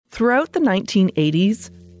Throughout the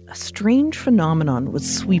 1980s, a strange phenomenon was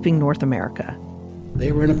sweeping North America.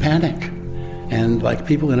 They were in a panic. And like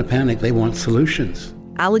people in a panic, they want solutions.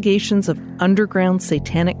 Allegations of underground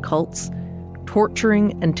satanic cults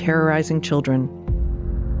torturing and terrorizing children.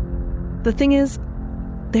 The thing is,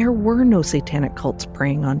 there were no satanic cults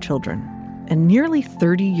preying on children. And nearly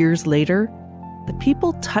 30 years later, the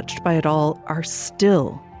people touched by it all are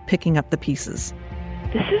still picking up the pieces.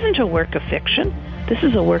 This isn't a work of fiction. This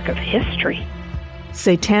is a work of history.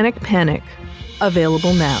 Satanic Panic,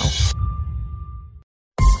 available now.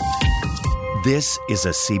 This is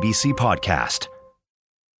a CBC podcast.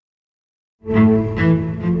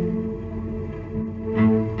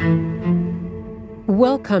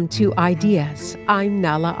 Welcome to Ideas. I'm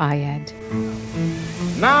Nala Ayed.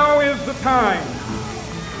 Now is the time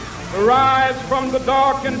to rise from the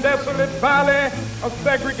dark and desolate valley of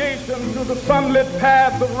segregation to the sunlit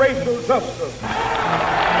path of racial justice.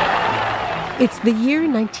 It's the year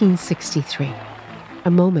 1963,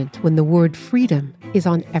 a moment when the word freedom is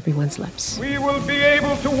on everyone's lips. We will be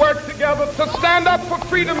able to work together, to stand up for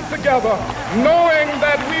freedom together, knowing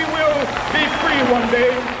that we will be free one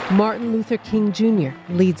day. Martin Luther King Jr.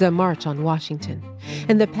 leads a march on Washington,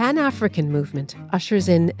 and the Pan-African movement ushers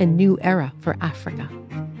in a new era for Africa.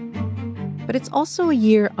 But it's also a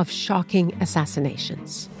year of shocking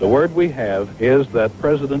assassinations. The word we have is that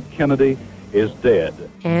President Kennedy is dead.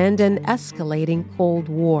 And an escalating Cold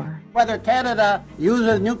War. Whether Canada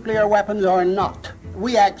uses nuclear weapons or not,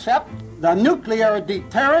 we accept the nuclear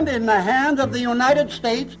deterrent in the hands of the United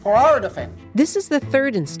States for our defense. This is the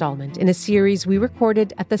third installment in a series we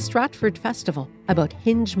recorded at the Stratford Festival about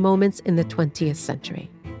hinge moments in the 20th century.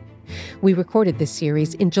 We recorded this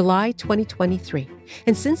series in July 2023,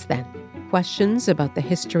 and since then, questions about the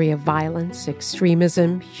history of violence,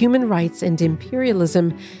 extremism, human rights, and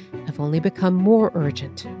imperialism have only become more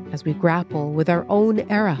urgent as we grapple with our own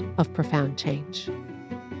era of profound change.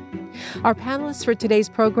 Our panelists for today's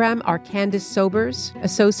program are Candace Sobers,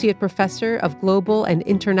 Associate Professor of Global and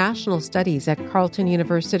International Studies at Carleton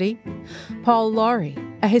University, Paul Laurie,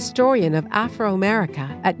 a historian of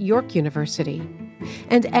Afro-America at York University,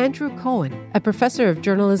 and Andrew Cohen, a professor of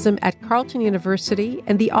journalism at Carleton University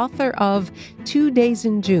and the author of 2 Days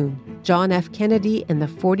in June, John F. Kennedy and the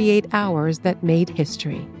 48 Hours That Made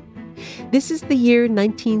History. This is the year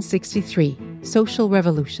 1963, Social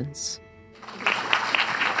Revolutions.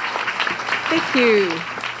 Thank you.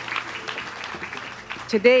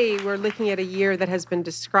 Today, we're looking at a year that has been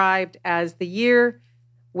described as the year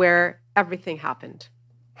where everything happened,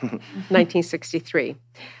 1963.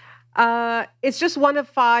 It's just one of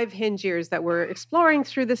 5 hinge years that we're exploring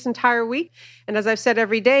through this entire week. And as I've said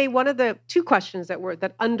every day, one of the 2 questions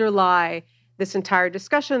that underlie this entire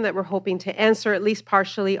discussion that we're hoping to answer, at least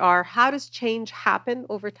partially, are how does change happen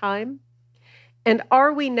over time? And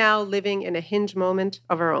are we now living in a hinge moment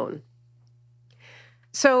of our own?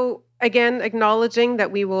 So again, acknowledging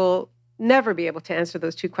that we will never be able to answer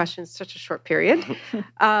those 2 questions in such a short period,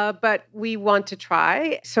 but we want to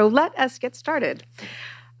try. So let us get started.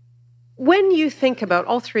 When you think about,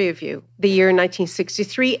 all 3 of you, the year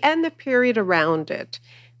 1963 and the period around it,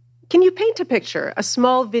 can you paint a picture, a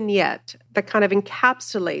small vignette that kind of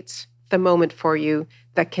encapsulates the moment for you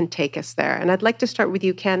that can take us there? And I'd like to start with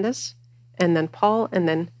you, Candace, and then Paul, and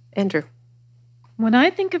then Andrew. When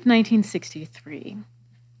I think of 1963,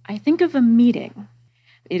 I think of a meeting.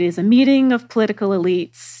 It is a meeting of political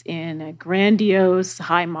elites in a grandiose,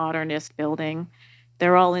 high modernist building.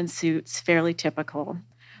 They're all in suits, fairly typical.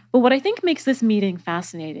 But what I think makes this meeting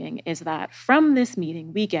fascinating is that from this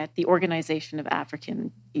meeting, we get the Organization of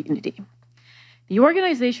African Unity. The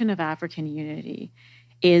Organization of African Unity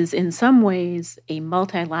is in some ways a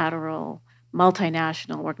multilateral,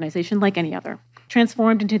 multinational organization like any other.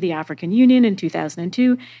 Transformed into the African Union in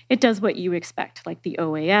 2002, it does what you expect, like the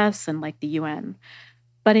OAS and like the UN.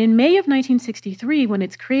 But in May of 1963, when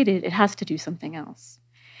it's created, it has to do something else.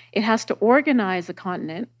 It has to organize a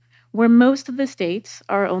continent where most of the states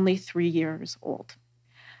are only 3 years old.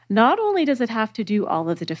 Not only does it have to do all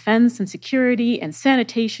of the defense and security and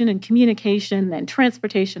sanitation and communication and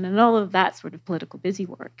transportation and all of that sort of political busy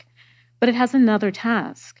work, but it has another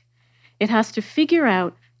task. It has to figure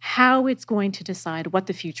out how it's going to decide what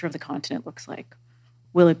the future of the continent looks like.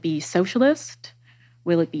 Will it be socialist?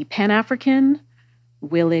 Will it be Pan-African?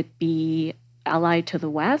 Will it be allied to the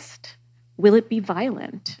West? Will it be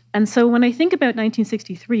violent? And so when I think about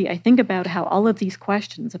 1963, I think about how all of these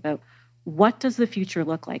questions about what does the future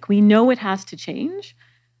look like? We know it has to change,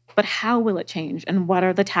 but how will it change? And what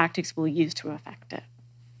are the tactics we'll use to affect it?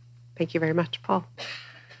 Thank you very much, Paul.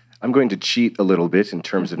 I'm going to cheat a little bit in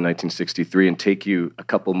terms of 1963 and take you a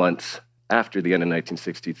couple months after the end of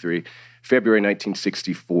 1963, February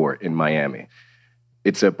 1964 in Miami.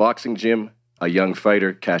 It's a boxing gym. A young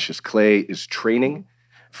fighter, Cassius Clay, is training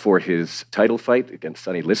for his title fight against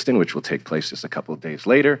Sonny Liston, which will take place just a couple of days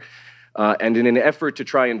later. And in an effort to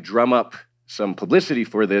try and drum up some publicity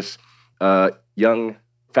for this, young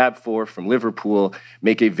Fab Four from Liverpool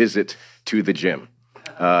make a visit to the gym.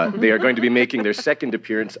 They are going to be making their second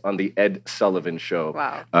appearance on the Ed Sullivan Show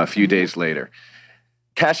a few days later.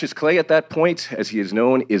 Cassius Clay, at that point, as he is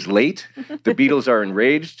known, is late. The Beatles are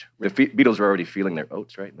enraged. The Beatles are already feeling their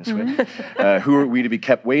oats, right, in this way. Who are we to be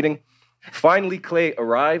kept waiting? Finally, Clay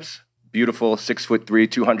arrives. Beautiful,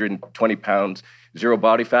 6'3", 220 pounds, zero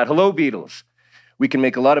body fat. Hello, Beatles. We can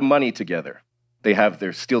make a lot of money together. They have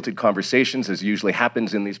their stilted conversations, as usually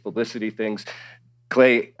happens in these publicity things.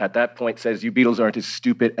 Clay, at that point, says, "You Beatles aren't as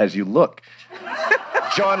stupid as you look."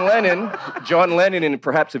 John Lennon, in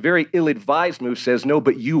perhaps a very ill-advised move, says, "No,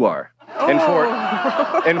 but you are."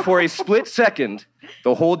 Oh. And for a split second,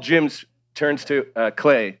 the whole gym turns to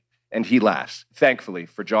Clay, and he laughs, thankfully,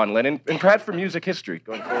 for John Lennon, and perhaps for music history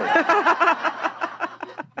going forward.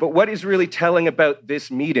 But what is really telling about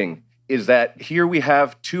this meeting is that here we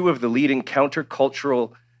have two of the leading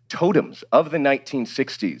countercultural totems of the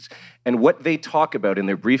 1960s, and what they talk about in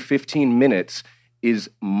their brief 15 minutes is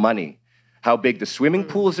money. How big the swimming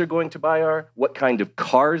pools they're going to buy are, what kind of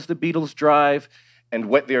cars the Beatles drive, and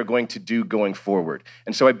what they are going to do going forward.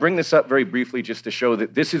 And so I bring this up very briefly just to show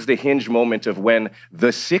that this is the hinge moment of when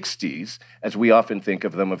the 60s, as we often think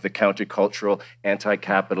of them, of the countercultural,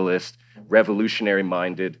 anti-capitalist,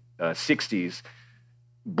 revolutionary-minded 60s,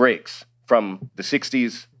 breaks from the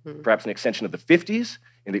 60s, perhaps an extension of the 50s,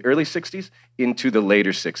 in the early 60s into the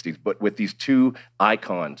later 60s, but with these two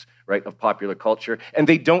icons, right, of popular culture. And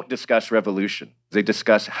they don't discuss revolution. They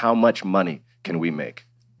discuss how much money can we make.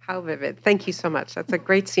 How vivid. Thank you so much. That's a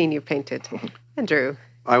great scene you painted. Andrew.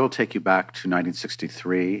 I will take you back to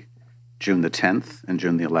 1963, June the 10th and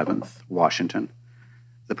June the 11th, Washington.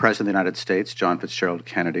 The President of the United States, John Fitzgerald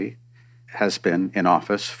Kennedy, has been in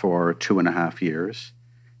office for 2.5 years.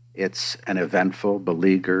 It's an eventful,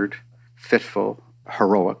 beleaguered, fitful,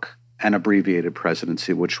 heroic, and abbreviated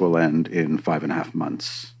presidency, which will end in 5.5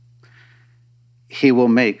 months. He will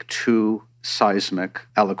make two seismic,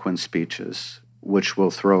 eloquent speeches, which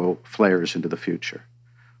will throw flares into the future.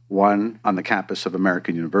 One, on the campus of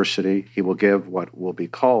American University, he will give what will be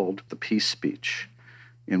called the peace speech,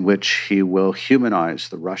 in which he will humanize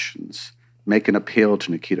the Russians, make an appeal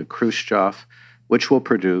to Nikita Khrushchev, which will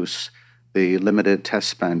produce the Limited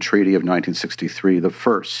Test Ban Treaty of 1963, the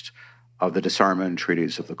first of the disarmament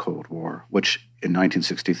treaties of the Cold War, which in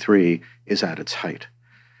 1963 is at its height.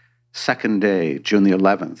 Second day, June the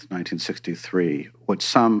 11th, 1963, what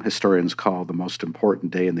some historians call the most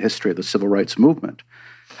important day in the history of the civil rights movement,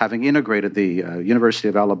 having integrated the University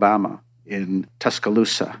of Alabama in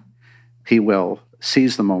Tuscaloosa, he will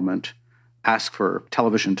seize the moment, ask for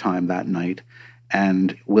television time that night,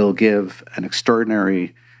 and will give an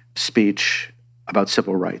extraordinary speech about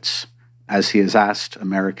civil rights, as he has asked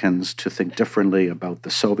Americans to think differently about the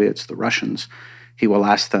Soviets, the Russians. He will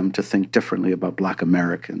ask them to think differently about Black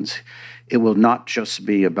Americans. It will not just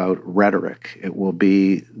be about rhetoric. It will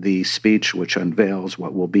be the speech which unveils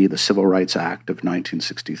what will be the Civil Rights Act of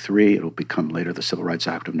 1963. It will become later the Civil Rights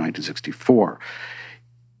Act of 1964.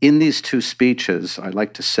 In these two speeches, I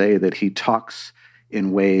like to say that he talks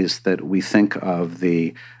in ways that we think of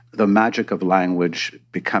the magic of language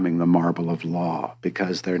becoming the marble of law,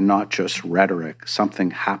 because they're not just rhetoric.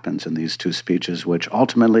 Something happens in these two speeches which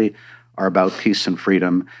ultimately are about peace and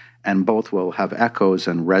freedom, and both will have echoes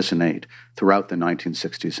and resonate throughout the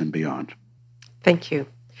 1960s and beyond. Thank you.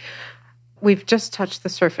 We've just touched the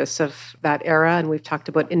surface of that era, and we've talked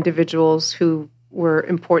about individuals who were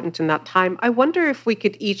important in that time. I wonder if we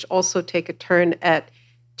could each also take a turn at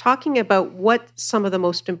talking about what some of the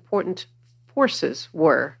most important forces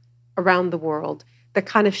were around the world that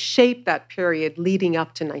kind of shaped that period leading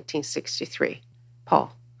up to 1963.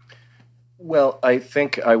 Paul? Well, I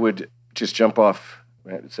think I would just jump off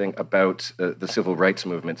saying about the civil rights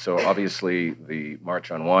movement. So obviously the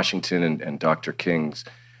March on Washington and Dr. King's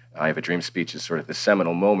I Have a Dream speech is sort of the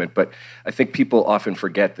seminal moment, but I think people often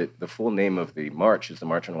forget that the full name of the march is the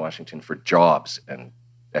March on Washington for Jobs and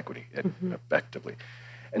Equity, effectively.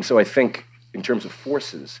 And so I think in terms of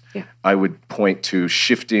forces, I would point to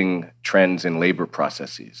shifting trends in labor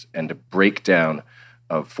processes and a breakdown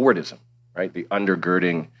of Fordism, right? The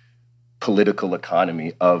undergirding political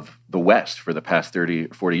economy of the West for the past 30,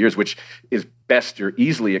 40 years, which is best or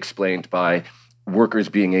easily explained by workers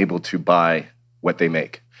being able to buy what they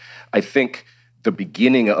make. I think the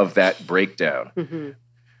beginning of that breakdown,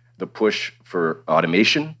 the push for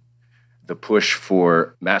automation, the push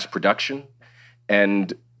for mass production,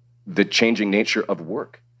 and the changing nature of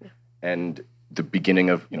work, and the beginning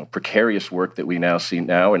of precarious work that we now see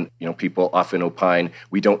now. And people often opine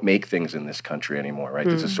we don't make things in this country anymore, right?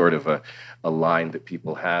 This is sort of a line that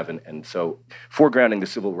people have, and so foregrounding the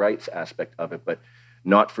civil rights aspect of it, but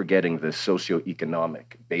not forgetting the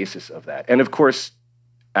socioeconomic basis of that. And of course,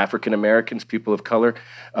 African Americans, people of color,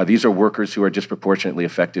 these are workers who are disproportionately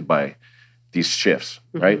affected by these shifts,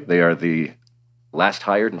 right? They are the last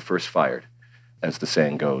hired and first fired, as the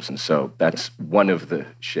saying goes. And so that's one of the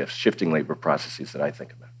shifting labor processes that I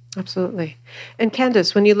think about. Absolutely. And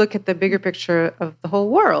Candace, when you look at the bigger picture of the whole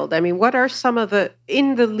world, I mean, what are some of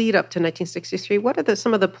in the lead up to 1963, what are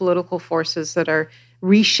some of the political forces that are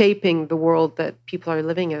reshaping the world that people are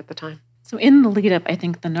living in at the time? So in the lead up, I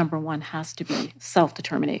think the number one has to be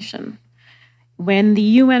self-determination. When the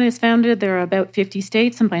UN is founded, there are about 50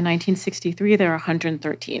 states, and by 1963, there are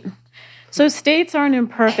 113. So states are an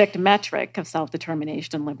imperfect metric of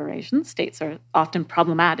self-determination and liberation. States are often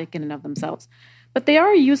problematic in and of themselves, but they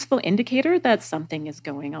are a useful indicator that something is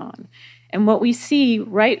going on. And what we see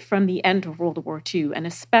right from the end of World War II, and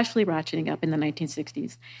especially ratcheting up in the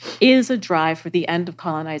 1960s, is a drive for the end of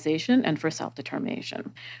colonization and for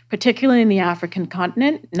self-determination. Particularly in the African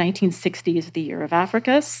continent, 1960 is the year of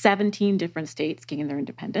Africa. 17 different states gain their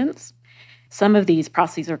independence. Some of these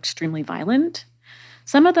processes are extremely violent.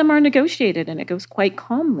 Some of them are negotiated, and it goes quite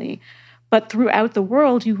calmly. But throughout the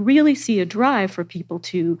world, you really see a drive for people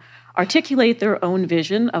to articulate their own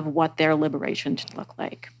vision of what their liberation should look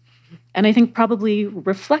like. And I think probably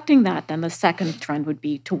reflecting that, then the second trend would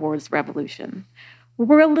be towards revolution.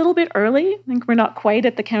 We're a little bit early. I think we're not quite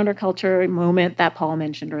at the counterculture moment that Paul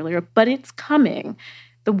mentioned earlier, but it's coming.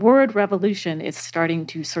 The word revolution is starting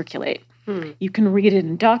to circulate. You can read it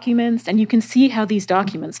in documents, and you can see how these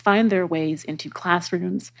documents find their ways into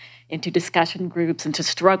classrooms, into discussion groups, into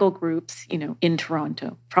struggle groups, in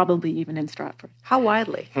Toronto, probably even in Stratford. How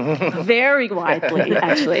widely? Very widely,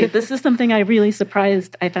 actually. This is something I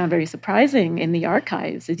found very surprising in the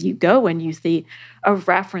archives, as you go and you see a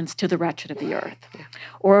reference to the wretched of the earth,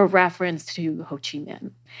 or a reference to Ho Chi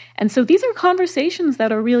Minh. And so these are conversations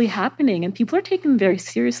that are really happening, and people are taking them very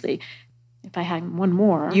seriously. If I had one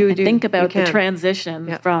more, I think about the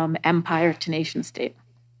transition from empire to nation state.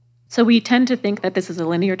 So we tend to think that this is a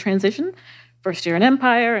linear transition. First you're an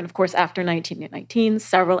empire, and of course after 1919,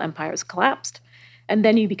 several empires collapsed, and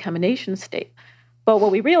then you become a nation state. But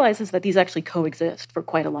what we realize is that these actually coexist for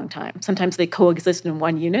quite a long time. Sometimes they coexist in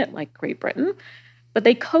one unit, like Great Britain, but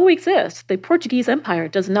they coexist. The Portuguese Empire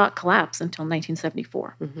does not collapse until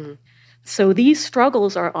 1974. So these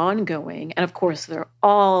struggles are ongoing, and of course, they're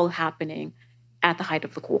all happening at the height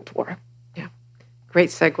of the Cold War. Yeah, great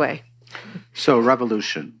segue. So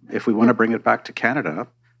revolution, if we want to bring it back to Canada,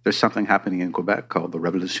 there's something happening in Quebec called the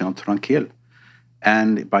Révolution Tranquille.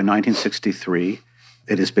 And by 1963,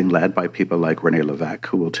 it is being led by people like René Lévesque,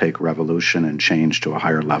 who will take revolution and change to a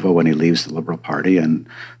higher level when he leaves the Liberal Party and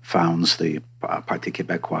founds the Parti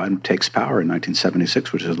Québécois and takes power in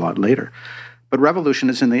 1976, which is a lot later. But revolution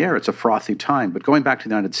is in the air. It's a frothy time. But going back to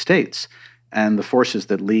the United States and the forces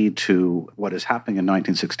that lead to what is happening in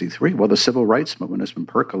 1963, well, the civil rights movement has been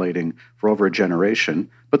percolating for over a generation,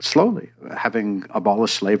 but slowly. Having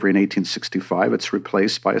abolished slavery in 1865, it's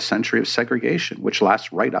replaced by a century of segregation, which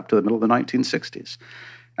lasts right up to the middle of the 1960s.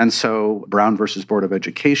 And so Brown versus Board of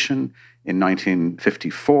Education in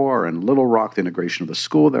 1954, and Little Rock, the integration of the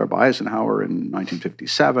school there by Eisenhower in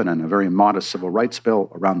 1957, and a very modest civil rights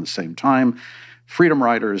bill around the same time. Freedom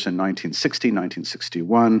Riders in 1960,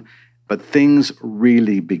 1961. But things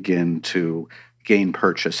really begin to gain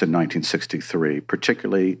purchase in 1963,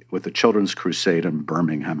 particularly with the Children's Crusade in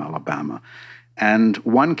Birmingham, Alabama. And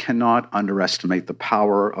one cannot underestimate the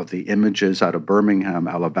power of the images out of Birmingham,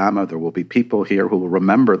 Alabama. There will be people here who will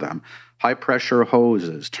remember them. High-pressure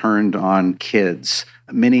hoses turned on kids,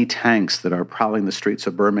 mini tanks that are prowling the streets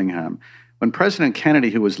of Birmingham. When President Kennedy,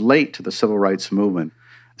 who was late to the civil rights movement,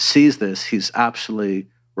 sees this, he's absolutely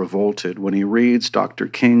revolted. When he reads Dr.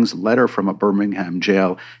 King's letter from a Birmingham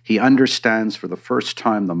jail, he understands for the first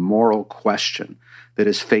time the moral question that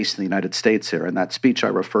is faced in the United States here. And that speech I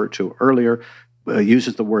referred to earlier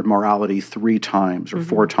uses the word morality 3 times or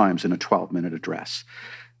 4 times in a 12-minute address.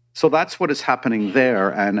 So that's what is happening there.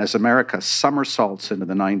 And as America somersaults into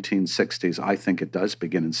the 1960s, I think it does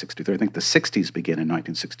begin in 63. I think the 60s begin in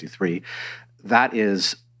 1963. That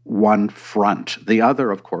is one front. The other,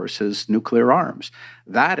 of course, is nuclear arms.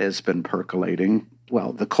 That has been percolating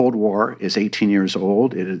Well, the Cold War is 18 years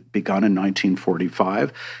old. It had begun in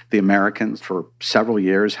 1945. The Americans, for several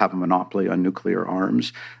years, have a monopoly on nuclear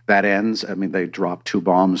arms. That ends, they dropped 2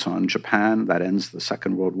 bombs on Japan. That ends the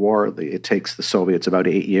Second World War. It takes the Soviets about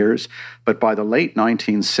 8 years. But by the late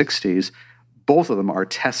 1960s, both of them are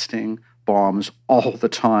testing bombs all the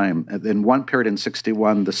time. In one period in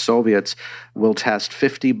 1961, the Soviets will test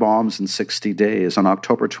 50 bombs in 60 days. On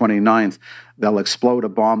October 29th, they'll explode a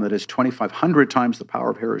bomb that is 2,500 times the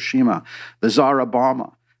power of Hiroshima, the Tsar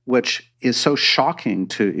Bomb, which is so shocking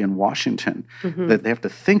in Washington that they have to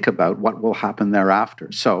think about what will happen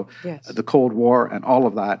thereafter. So the Cold War and all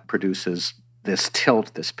of that produces this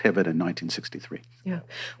tilt, this pivot in 1963. Yeah.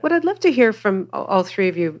 What I'd love to hear from all three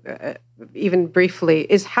of you, even briefly,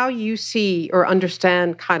 is how you see or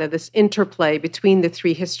understand kind of this interplay between the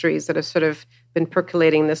three histories that have sort of been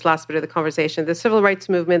percolating in this last bit of the conversation: the civil rights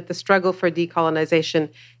movement, the struggle for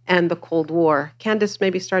decolonization, and the Cold War. Candace,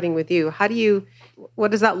 maybe starting with you,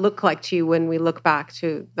 what does that look like to you when we look back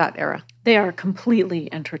to that era? They are completely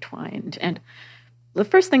intertwined. And the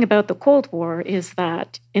first thing about the Cold War is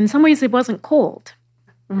that in some ways it wasn't cold,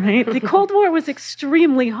 right? The Cold War was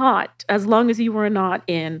extremely hot as long as you were not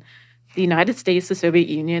in the United States, the Soviet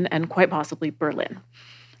Union, and quite possibly Berlin.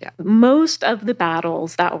 Yeah. Most of the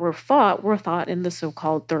battles that were fought in the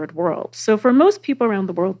so-called Third World. So for most people around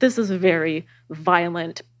the world, this is a very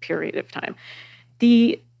violent period of time.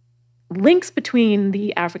 The links between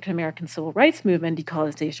the African-American civil rights movement and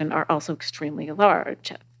decolonization are also extremely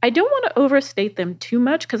large. I don't want to overstate them too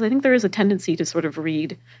much because I think there is a tendency to sort of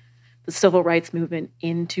read the civil rights movement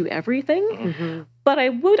into everything. But I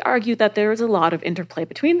would argue that there is a lot of interplay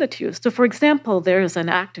between the two. So, for example, there's an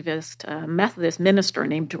activist, Methodist minister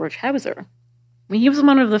named George Hauser. He was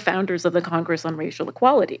one of the founders of the Congress on Racial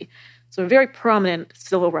Equality. So a very prominent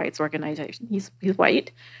civil rights organization. He's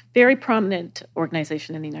white, very prominent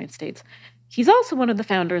organization in the United States. He's also one of the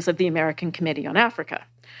founders of the American Committee on Africa,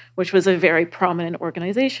 which was a very prominent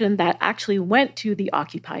organization that actually went to the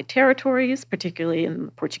occupied territories, particularly in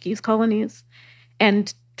the Portuguese colonies,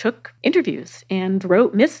 and took interviews and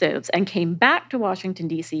wrote missives and came back to Washington,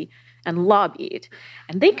 D.C., and lobbied.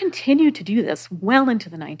 And they continued to do this well into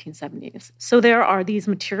the 1970s. So there are these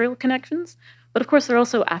material connections, but of course there are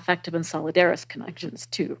also affective and solidarist connections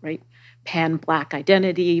too, right? Pan-Black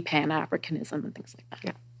identity, Pan-Africanism, and things like that.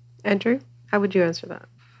 Yeah. Andrew, how would you answer that?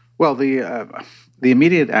 Well, the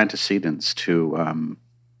immediate antecedents to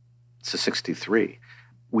 63,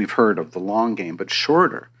 we've heard of the long game, but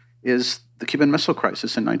shorter, is the Cuban Missile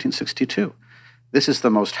Crisis in 1962. This is the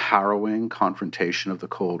most harrowing confrontation of the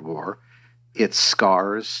Cold War. It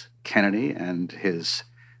scars Kennedy and his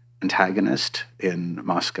antagonist in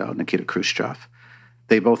Moscow, Nikita Khrushchev.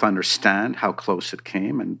 They both understand how close it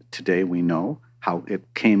came, and today we know how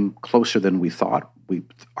it came closer than we thought. We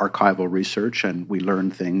archival research, and we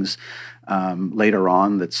learned things later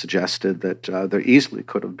on that suggested that there easily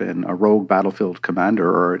could have been a rogue battlefield commander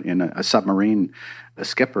or in a submarine, a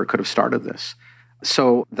skipper could have started this.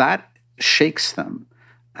 So that shakes them,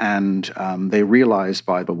 and they realize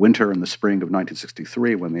by the winter and the spring of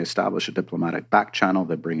 1963, when they establish a diplomatic back channel,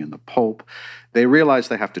 they bring in the Pope, they realize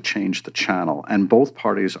they have to change the channel, and both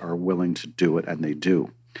parties are willing to do it, and they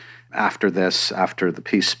do. After this, after the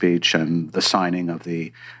peace speech and the signing of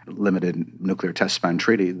the Limited Nuclear Test Ban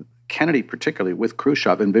Treaty, Kennedy, particularly with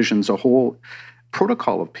Khrushchev, envisions a whole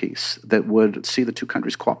protocol of peace that would see the two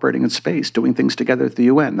countries cooperating in space, doing things together at the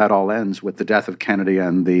UN. That all ends with the death of Kennedy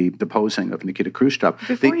and the deposing of Nikita Khrushchev.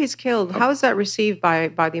 Before he's killed, how is that received by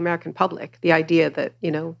the American public, the idea that,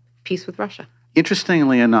 peace with Russia?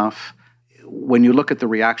 Interestingly enough, when you look at the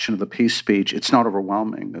reaction of the peace speech, it's not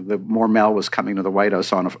overwhelming. The more mail was coming to the White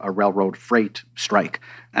House on a railroad freight strike.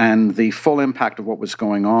 And the full impact of what was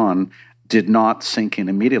going on did not sink in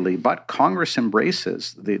immediately, but Congress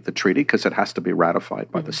embraces the treaty because it has to be ratified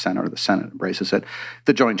by the Senate. The Senate embraces it.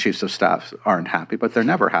 The Joint Chiefs of Staff aren't happy, but they're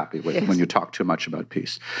never happy when you talk too much about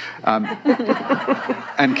peace.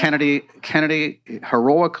 And Kennedy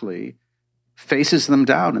heroically faces them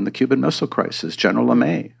down in the Cuban Missile Crisis. General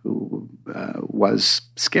LeMay, who was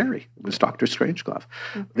scary, was Dr. Strangelove.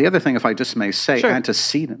 The other thing, if I just may say,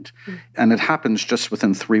 antecedent, and it happens just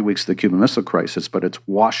within 3 weeks of the Cuban Missile Crisis, but it's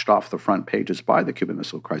washed off the front pages by the Cuban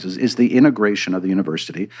Missile Crisis, is the integration of the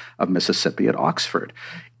University of Mississippi at Oxford.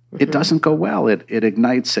 It doesn't go well. It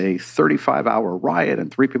ignites a 35-hour riot,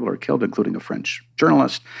 and 3 people are killed, including a French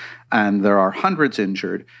journalist, and there are hundreds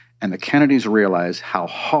injured, and the Kennedys realize how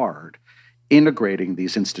hard integrating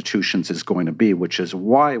these institutions is going to be, which is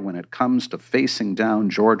why when it comes to facing down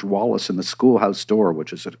George Wallace in the schoolhouse door,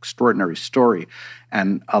 which is an extraordinary story,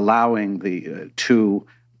 and allowing the two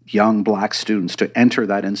young black students to enter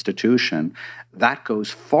that institution, that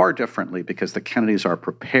goes far differently because the Kennedys are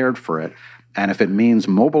prepared for it. And if it means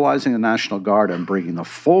mobilizing the National Guard and bringing the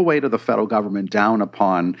full weight of the federal government down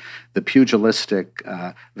upon the pugilistic,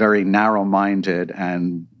 very narrow-minded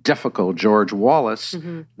and difficult George Wallace,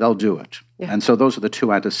 they'll do it. Yeah. And so those are the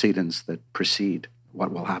two antecedents that precede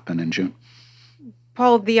what will happen in June.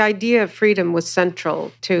 Paul, the idea of freedom was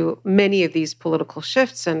central to many of these political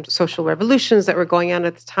shifts and social revolutions that were going on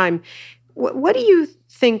at the time. What do you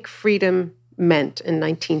think freedom meant in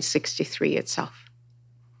 1963 itself?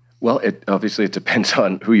 Well, it depends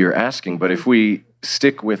on who you're asking, but if we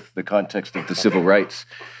stick with the context of the civil rights,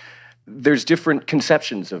 there's different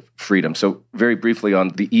conceptions of freedom. So very briefly, on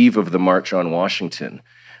the eve of the March on Washington,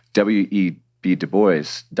 W.E.B. Du Bois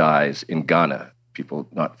dies in Ghana. People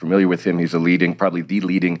not familiar with him, he's probably the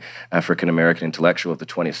leading African-American intellectual of the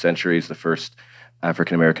 20th century. He's the first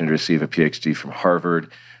African-American to receive a PhD from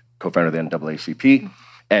Harvard, co-founder of the NAACP.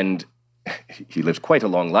 And he lived quite a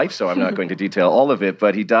long life, so I'm not going to detail all of it,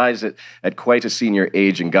 but he dies at quite a senior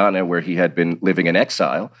age in Ghana, where he had been living in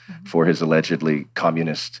exile for his allegedly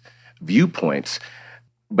communist viewpoints.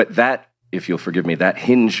 But that, if you'll forgive me, that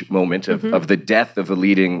hinge moment of the death of a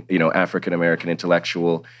leading, African-American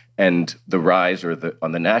intellectual and the rise,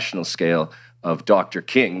 on the national scale, of Dr.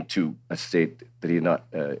 King to a state that he had not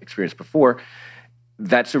experienced before,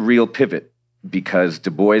 that's a real pivot, because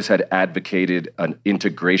Du Bois had advocated an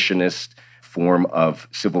integrationist form of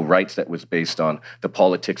civil rights that was based on the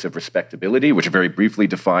politics of respectability, which very briefly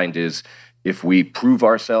defined is, if we prove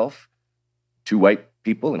ourselves to white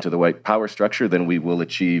people and to the white power structure, then we will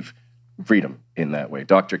achieve freedom in that way.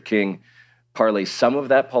 Dr. King parlays some of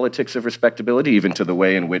that politics of respectability even to the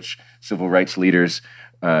way in which civil rights leaders,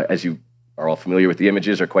 as you are all familiar with the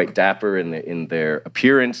images, are quite dapper in their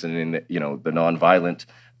appearance and in the nonviolent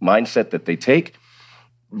mindset that they take.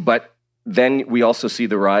 But then we also see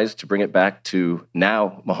the rise, to bring it back to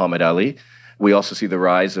now Muhammad Ali, we also see the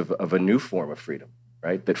rise of a new form of freedom,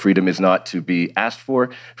 right? That freedom is not to be asked for,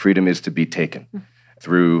 freedom is to be taken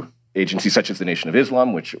through agencies such as the Nation of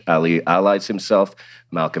Islam, which Ali allies himself,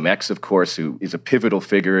 Malcolm X, of course, who is a pivotal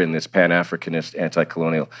figure in this Pan-Africanist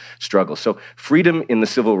anti-colonial struggle. So freedom in the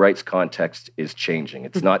civil rights context is changing.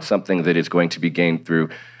 It's not something that is going to be gained through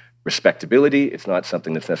respectability. It's not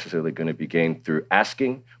something that's necessarily going to be gained through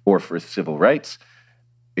asking or for civil rights.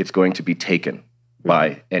 It's going to be taken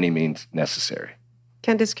by any means necessary.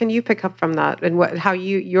 Candice, can you pick up from that and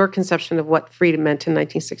your conception of what freedom meant in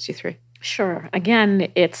 1963? Sure.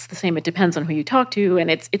 Again, it's the same. It depends on who you talk to.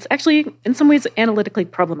 And it's actually, in some ways, analytically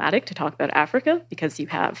problematic to talk about Africa, because you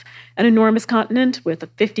have an enormous continent with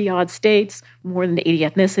 50-odd states, more than 80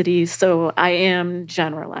 ethnicities. So I am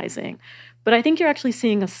generalizing. But I think you're actually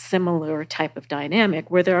seeing a similar type of dynamic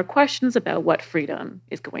where there are questions about what freedom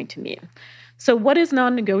is going to mean. So what is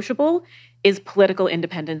non-negotiable is political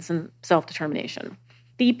independence and self-determination.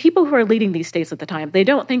 The people who are leading these states at the time, they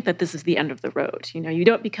don't think that this is the end of the road. You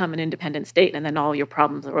don't become an independent state and then all your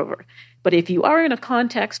problems are over. But if you are in a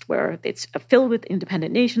context where it's filled with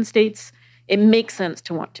independent nation states, it makes sense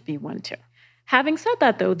to want to be one too. Having said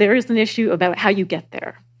that, though, there is an issue about how you get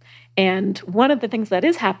there. And one of the things that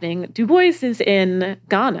is happening, Du Bois is in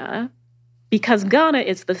Ghana because Ghana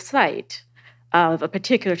is the site of a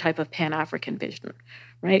particular type of Pan-African vision,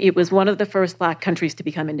 right? It was one of the first Black countries to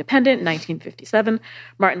become independent in 1957.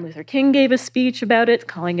 Martin Luther King gave a speech about it,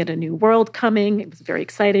 calling it a new world coming. It was very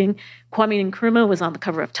exciting. Kwame Nkrumah was on the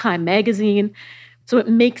cover of Time magazine. So it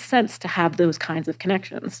makes sense to have those kinds of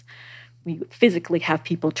connections. We physically have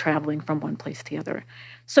people traveling from one place to the other.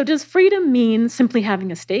 So does freedom mean simply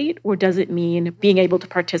having a state, or does it mean being able to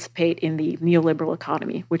participate in the neoliberal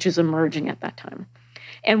economy, which is emerging at that time?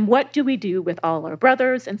 And what do we do with all our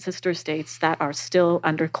brothers and sister states that are still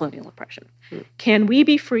under colonial oppression? Can we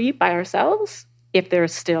be free by ourselves if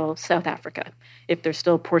there's still South Africa, if there's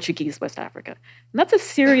still Portuguese West Africa? And that's a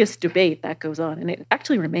serious debate that goes on, and it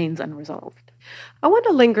actually remains unresolved. I want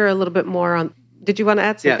to linger a little bit more on. Did you want to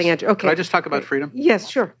add something, Yes. Andrew? Okay. Can I just talk about freedom? Yes,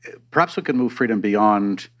 sure. Perhaps we can move freedom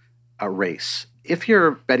beyond a race. If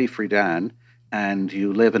you're Betty Friedan and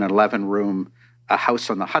you live in an 11-room house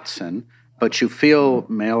on the Hudson, but you feel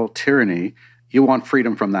male tyranny, you want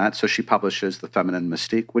freedom from that, so she publishes The Feminine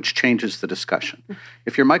Mystique, which changes the discussion.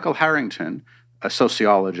 If you're Michael Harrington, a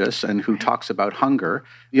sociologist, and who talks about hunger,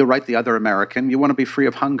 you'll write The Other American, you want to be free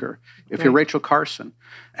of hunger. If you're Rachel Carson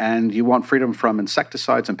and you want freedom from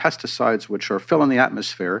insecticides and pesticides, which are filling the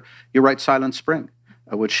atmosphere, you write Silent Spring,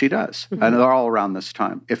 which she does. And they're all around this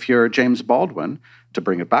time. If you're James Baldwin, to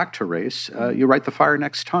bring it back to race, you write The Fire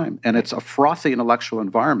Next Time. And it's a frothy intellectual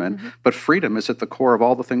environment, but freedom is at the core of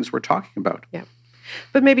all the things we're talking about. Yeah.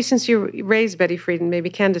 But maybe since you raised Betty Friedan, maybe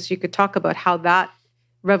Candace, you could talk about how that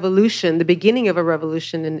revolution, the beginning of a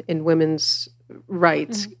revolution in women's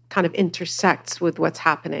rights, kind of intersects with what's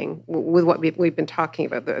happening, with what we've been talking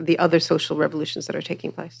about, the other social revolutions that are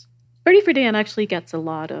taking place. Betty Friedan actually gets a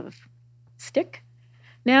lot of stick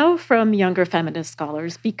now from younger feminist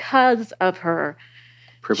scholars because of her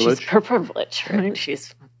privilege. Her privilege,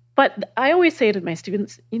 right? But I always say to my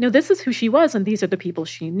students, this is who she was and these are the people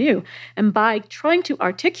she knew. And by trying to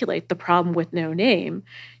articulate the problem with no name,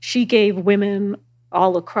 she gave women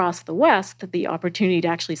all across the West the opportunity to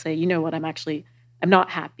actually say, you know what, I'm not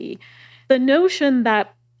happy. The notion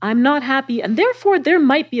that I'm not happy, and therefore there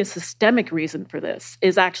might be a systemic reason for this,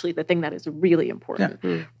 is actually the thing that is really important.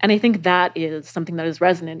 Yeah. And I think that is something that is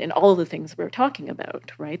resonant in all of the things we're talking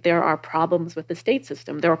about, right? There are problems with the state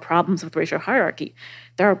system. There are problems with racial hierarchy.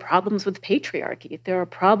 There are problems with patriarchy. There are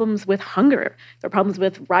problems with hunger. There are problems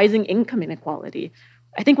with rising income inequality.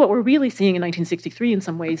 I think what we're really seeing in 1963 in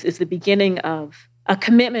some ways is the beginning of a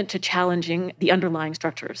commitment to challenging the underlying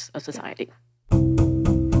structures of society.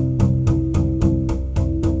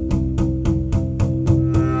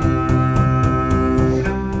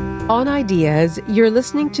 On Ideas, you're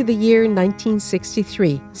listening to the year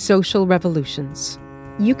 1963, Social Revolutions.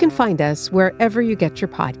 You can find us wherever you get your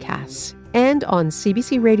podcasts and on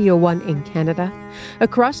CBC Radio 1 in Canada,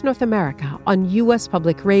 across North America on US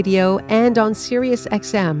Public Radio and on Sirius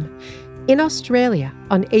XM, in Australia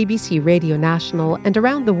on ABC Radio National, and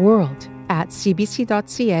around the world at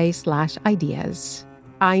cbc.ca/ideas.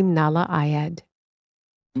 I'm Nala Ayed.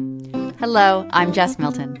 Hello, I'm Jess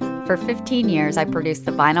Milton. For 15 years, I produced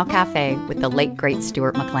The Vinyl Cafe with the late, great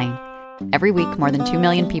Stuart McLean. Every week, more than 2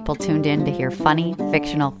 million people tuned in to hear funny,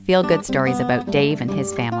 fictional, feel-good stories about Dave and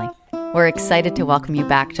his family. We're excited to welcome you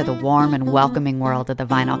back to the warm and welcoming world of The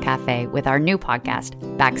Vinyl Cafe with our new podcast,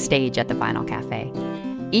 Backstage at The Vinyl Cafe.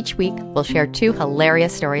 Each week, we'll share 2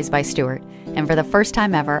 hilarious stories by Stuart, and for the first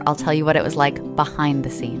time ever, I'll tell you what it was like behind the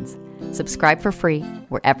scenes. Subscribe for free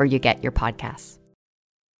wherever you get your podcasts.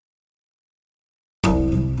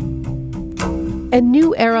 A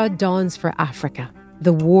new era dawns for Africa.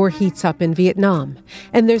 The war heats up in Vietnam,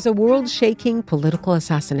 and there's a world-shaking political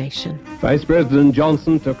assassination. Vice President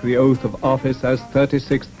Johnson took the oath of office as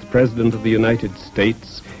 36th President of the United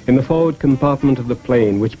States in the forward compartment of the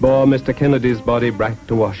plane which bore Mr. Kennedy's body back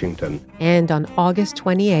to Washington. And on August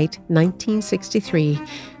 28, 1963,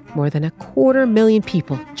 more than 250,000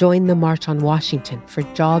 people joined the March on Washington for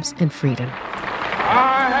Jobs and Freedom.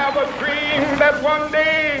 I have a dream that one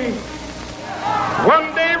day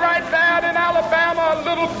right there in Alabama,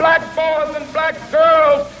 little black boys and black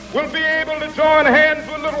girls will be able to join hands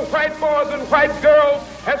with little white boys and white girls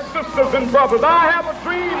as sisters and brothers. I have a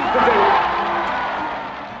dream today.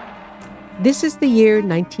 This is the year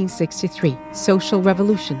 1963, Social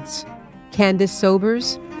Revolutions. Candace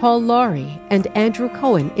Sobers, Paul Laurie, and Andrew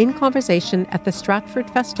Cohen in conversation at the Stratford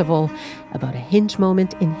Festival about a hinge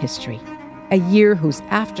moment in history, a year whose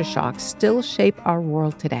aftershocks still shape our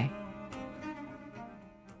world today.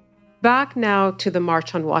 Back now to the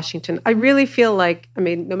March on Washington. I really feel like,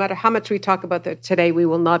 no matter how much we talk about that today, we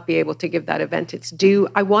will not be able to give that event its due.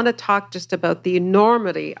 I want to talk just about the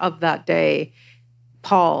enormity of that day,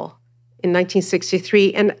 Paul, in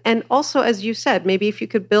 1963. And also, as you said, maybe if you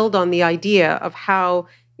could build on the idea of how,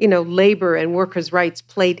 labor and workers' rights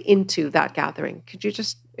played into that gathering. Could you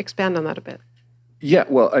just expand on that a bit? Yeah,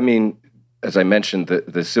 well, as I mentioned,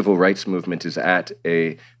 the civil rights movement is at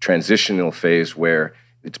a transitional phase where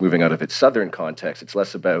it's moving out of its southern context. It's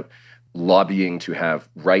less about lobbying to have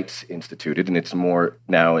rights instituted, and it's more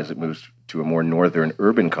now, as it moves to a more northern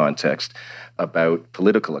urban context, about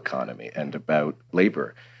political economy and about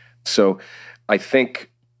labor. So I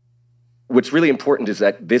think what's really important is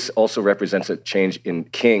that this also represents a change in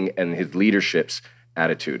King and his leadership's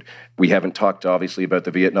attitude. We haven't talked, obviously, about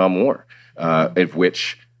the Vietnam War, of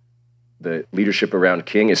which the leadership around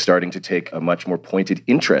King is starting to take a much more pointed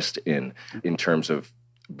interest in terms of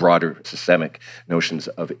broader systemic notions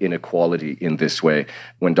of inequality in this way.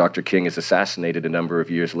 When Dr. King is assassinated a number of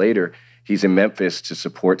years later, he's in Memphis to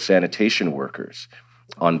support sanitation workers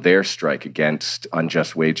on their strike against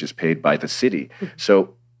unjust wages paid by the city.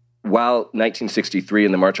 So while 1963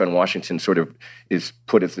 and the March on Washington sort of is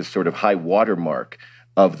put as this sort of high watermark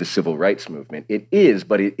of the civil rights movement, it is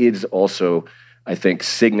also, I think,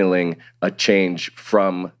 signaling a change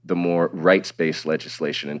from the more rights-based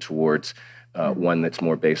legislation and towards one that's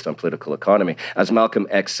more based on political economy. As Malcolm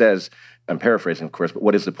X says, I'm paraphrasing, of course, but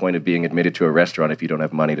what is the point of being admitted to a restaurant if you don't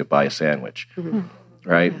have money to buy a sandwich? Mm-hmm.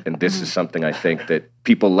 right? And this is something I think that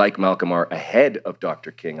people like Malcolm are ahead of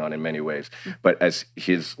Dr. King on in many ways. But as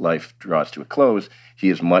his life draws to a close, he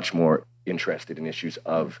is much more interested in issues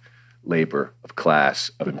of labor, of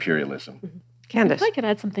class, of imperialism. Candace. If I could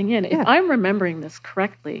add something in. If I'm remembering this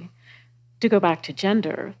correctly, to go back to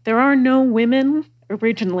gender, there are no women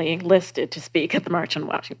originally listed to speak at the March on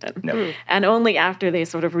Washington. No. And only after they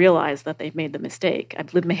sort of realized that they've made the mistake, I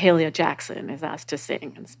believe Mahalia Jackson is asked to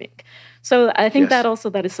sing and speak. So I think that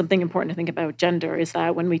is something important to think about gender, is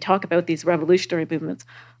that when we talk about these revolutionary movements,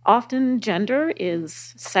 often gender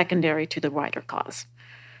is secondary to the wider cause,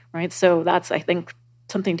 right? So that's, I think,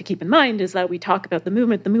 something to keep in mind, is that we talk about the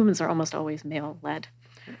movements are almost always male-led.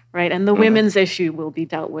 Right, and the women's issue will be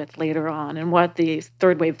dealt with later on. And what the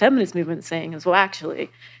third wave feminist movement is saying is, well,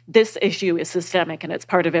 actually, this issue is systemic and it's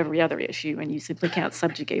part of every other issue, and you simply can't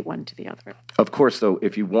subjugate one to the other. Of course, though,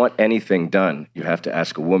 if you want anything done, you have to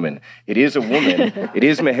ask a woman. It is a woman. It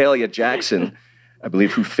is Mahalia Jackson, I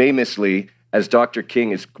believe, who famously, as Dr.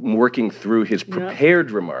 King is working through his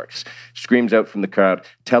prepared remarks, screams out from the crowd,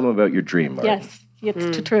 "Tell him about your dream, Martin." Yes,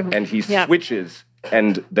 it's true. And he switches.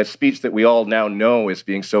 And the speech that we all now know as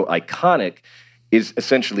being so iconic is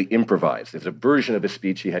essentially improvised. There's a version of a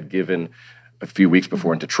speech he had given a few weeks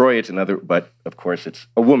before in Detroit, but of course it's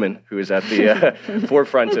a woman who is at the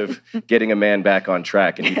forefront of getting a man back on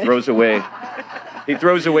track, and he throws away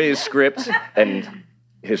his script, and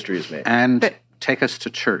history is made. And take us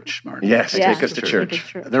to church, Martin. Yes, take us to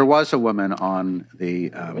church. There was a woman on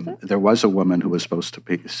the. There was a woman who was supposed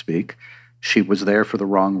to speak. She was there for the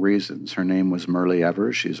wrong reasons. Her name was Myrlie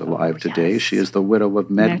Evers. She's alive today. She is the widow of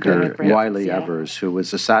Medgar Wiley Evers, who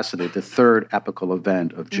was assassinated. The third epical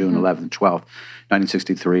event of June 11th, 12th,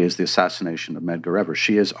 1963 is the assassination of Medgar Evers.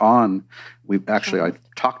 She is on, I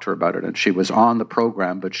talked to her about it, and she was on the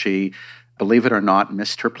program, but she, believe it or not,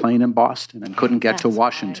 missed her plane in Boston and couldn't get to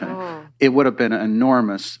Washington. It would have been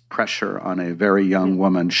enormous pressure on a very young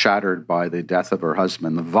woman, shattered by the death of her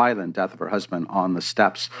husband, the violent death of her husband on the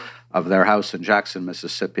steps of their house in Jackson,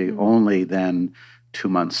 Mississippi, only then 2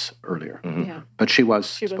 months earlier. But she was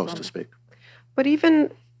supposed to speak. But even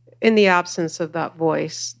in the absence of that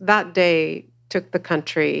voice, that day took the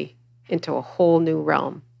country into a whole new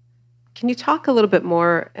realm. Can you talk a little bit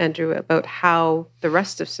more, Andrew, about how the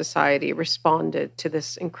rest of society responded to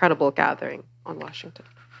this incredible gathering on Washington?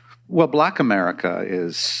 Well, Black America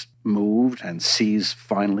is moved and sees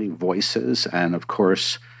finally voices, and of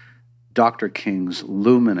course, Dr. King's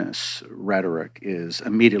luminous rhetoric is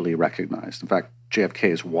immediately recognized. In fact, JFK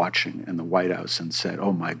is watching in the White House and said,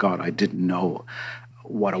 "Oh my God, I didn't know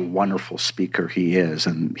what a wonderful speaker he is."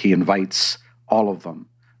 And he invites all of them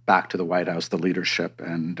back to the White House, the leadership.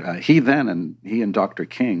 And he and Dr.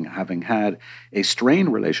 King, having had a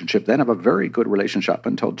strained relationship, then have a very good relationship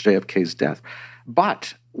until JFK's death.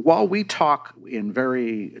 But while we talk in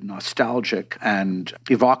very nostalgic and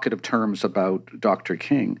evocative terms about Dr.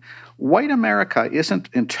 King, white America isn't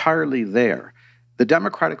entirely there. The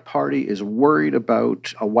Democratic Party is worried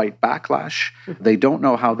about a white backlash. They don't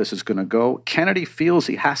know how this is going to go. Kennedy feels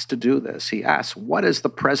he has to do this. He asks, what is the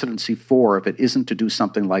presidency for if it isn't to do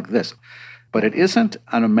something like this? But it isn't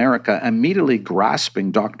an America immediately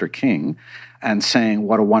grasping Dr. King and saying,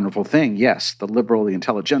 what a wonderful thing. Yes, the liberal, the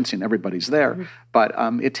intelligentsia, everybody's there. But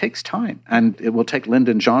it takes time. And it will take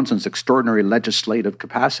Lyndon Johnson's extraordinary legislative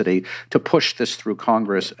capacity to push this through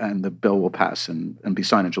Congress, and the bill will pass and be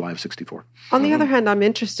signed in July of 1964. On the other hand, I'm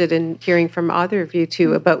interested in hearing from either of you,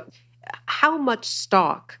 too, about how much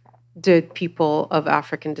stock did people of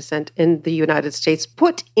African descent in the United States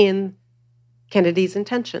put in Kennedy's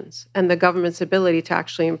intentions and the government's ability to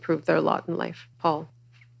actually improve their lot in life? Paul?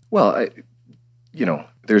 Well,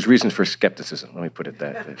 there's reasons for skepticism. Let me put it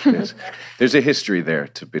that way. There's a history there,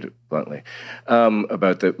 to put it bluntly,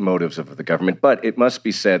 about the motives of the government. But it must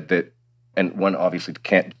be said that, and one obviously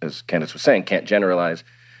can't, as Candace was saying, can't generalize.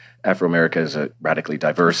 Afro-America is a radically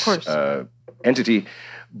diverse entity.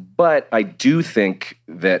 But I do think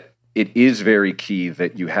that it is very key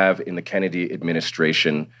that you have in the Kennedy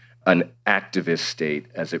administration an activist state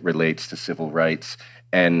as it relates to civil rights.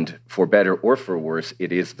 And for better or for worse,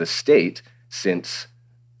 it is the state since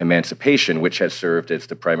emancipation, which has served as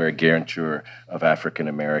the primary guarantor of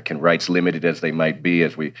African-American rights, limited as they might be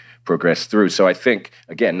as we progress through. So I think,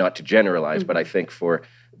 again, not to generalize, but I think for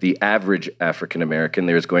the average African-American,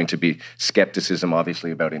 there's going to be skepticism,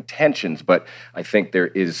 obviously, about intentions, but I think there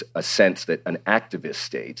is a sense that an activist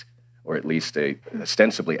state, or at least a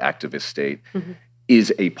ostensibly activist state,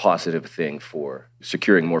 is a positive thing for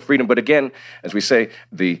securing more freedom. But again, as we say,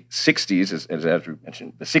 the 60s, as Andrew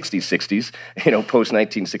mentioned, the 60s,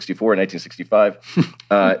 post-1964, 1965,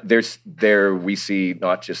 there we see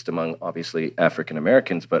not just among, obviously, African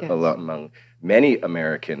Americans, but among many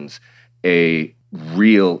Americans, a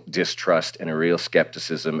real distrust and a real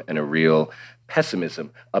skepticism and a real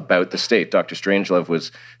pessimism about the state. Dr. Strangelove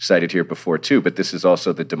was cited here before, too, but this is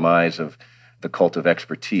also the demise of the cult of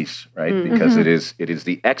expertise, right? Mm-hmm. Because it is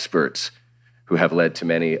the experts who have led to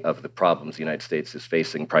many of the problems the United States is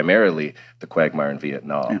facing, primarily the quagmire in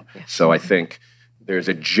Vietnam. Yeah. So I think there's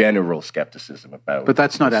a general skepticism about. But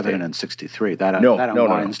that's not evident in 63. That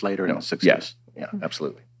unwinds later in the 60s. Yeah,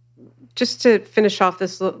 absolutely. Just to finish off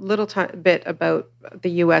this little bit about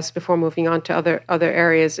the U.S. before moving on to other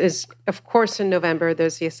areas is, of course, in November,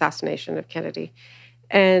 there's the assassination of Kennedy.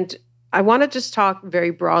 And I want to just talk very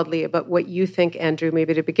broadly about what you think, Andrew,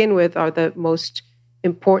 maybe to begin with, are the most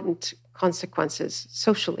important consequences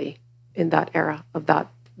socially in that era of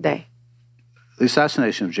that day. The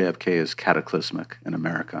assassination of JFK is cataclysmic in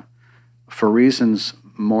America for reasons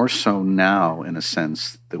more so now, in a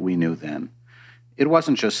sense, that we knew then. It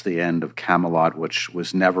wasn't just the end of Camelot, which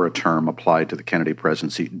was never a term applied to the Kennedy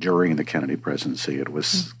presidency during the Kennedy presidency. It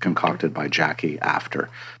was concocted by Jackie after.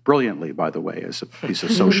 Brilliantly, by the way, as a piece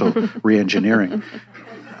of social reengineering.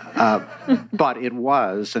 But it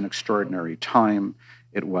was an extraordinary time.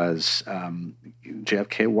 It was,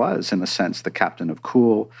 JFK was, in a sense, the captain of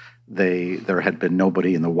cool. There had been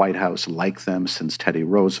nobody in the White House like them since Teddy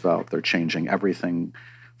Roosevelt. They're changing everything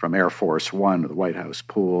from Air Force One to the White House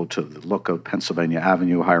pool to the look of Pennsylvania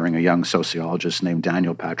Avenue, hiring a young sociologist named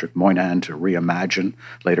Daniel Patrick Moynihan to reimagine,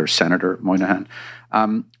 later Senator Moynihan.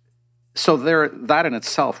 So that in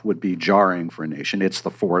itself would be jarring for a nation. It's the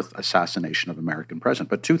fourth assassination of an American president.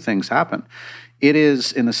 But two things happen. It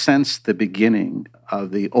is, in a sense, the beginning of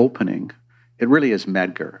the opening. It really is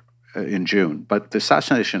Medgar in June. But the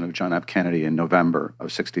assassination of John F. Kennedy in November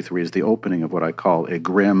of 63 is the opening of what I call a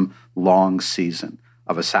grim, long season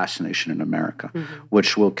of assassination in America,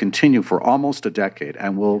 which will continue for almost a decade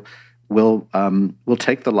and will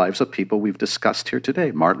take the lives of people we've discussed here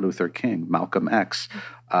today: Martin Luther King, Malcolm X,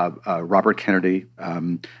 Robert Kennedy,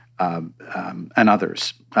 and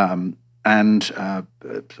others. And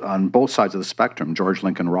on both sides of the spectrum, George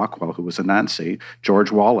Lincoln Rockwell, who was a Nazi,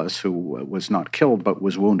 George Wallace, who was not killed but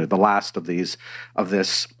was wounded, the last of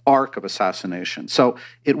this arc of assassination. So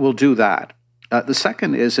it will do that. The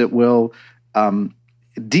second is it will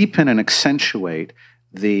deepen and accentuate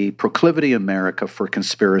the proclivity in America for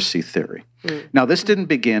conspiracy theory. Now, this didn't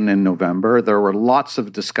begin in November. There were lots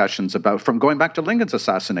of discussions about, from going back to Lincoln's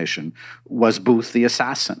assassination, was Booth the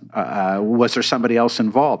assassin? Was there somebody else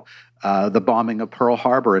involved? The bombing of Pearl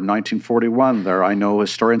Harbor in 1941. I know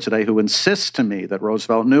historians today who insist to me that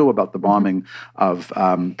Roosevelt knew about the bombing of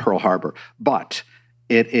Pearl Harbor. But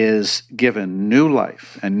it is given new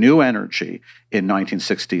life and new energy in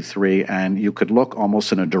 1963, and you could look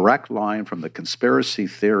almost in a direct line from the conspiracy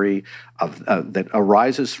theory that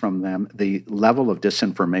arises from them, the level of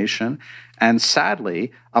disinformation, and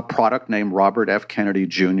sadly, a product named Robert F. Kennedy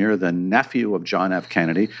Jr., the nephew of John F.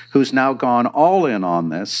 Kennedy, who's now gone all in on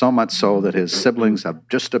this, so much so that his siblings have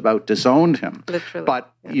just about disowned him. Literally.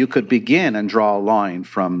 But you could begin and draw a line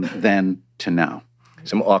from then to now.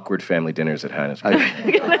 Some awkward family dinners at Hannah's.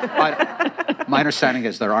 My understanding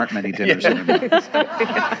is there aren't many dinners in America.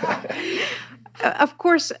 Of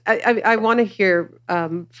course, I want to hear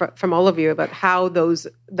from all of you about how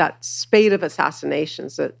that spate of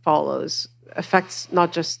assassinations that follows affects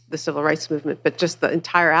not just the civil rights movement, but just the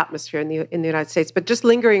entire atmosphere in the United States. But just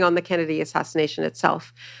lingering on the Kennedy assassination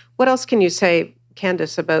itself, what else can you say,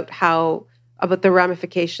 Candace, about the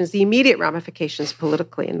ramifications, the immediate ramifications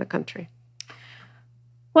politically in the country?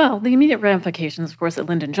 Well, the immediate ramifications, of course, that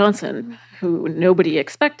Lyndon Johnson, who nobody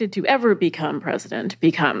expected to ever become president,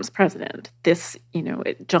 becomes president.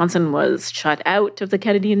 Johnson was shut out of the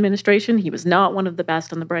Kennedy administration. He was not one of the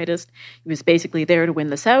best and the brightest. He was basically there to win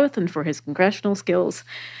the South and for his congressional skills.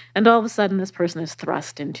 And all of a sudden, this person is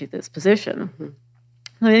thrust into this position.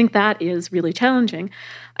 Mm-hmm. I think that is really challenging.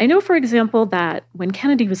 I know, for example, that when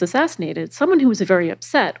Kennedy was assassinated, someone who was very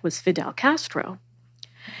upset was Fidel Castro.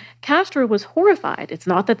 Castro was horrified. It's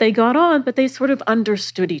not that they got on, but they sort of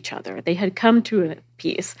understood each other. They had come to a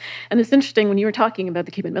peace. And it's interesting, when you were talking about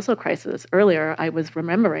the Cuban Missile Crisis earlier, I was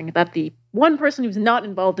remembering that the one person who's not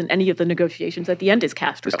involved in any of the negotiations at the end is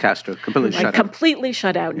Castro. Is Castro completely shut out. Completely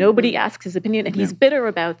shut out. Nobody asks his opinion, and he's bitter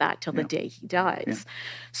about that till the day he dies. Yeah.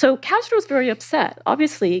 So Castro's very upset.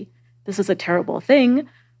 Obviously, this is a terrible thing,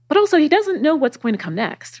 But also, he doesn't know what's going to come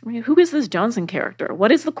next. Right? Who is this Johnson character?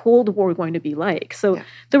 What is the Cold War going to be like? So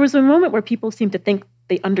there was a moment where people seemed to think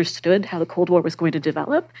they understood how the Cold War was going to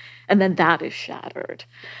develop, and then that is shattered.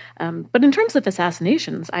 But in terms of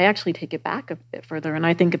assassinations, I actually take it back a bit further, and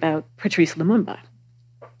I think about Patrice Lumumba.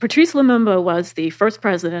 Patrice Lumumba was the first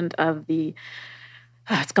president of the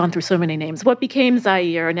it's gone through so many names. What became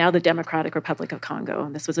Zaire, now the Democratic Republic of Congo.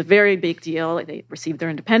 And this was a very big deal. They received their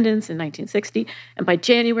independence in 1960. And by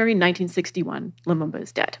January 1961, Lumumba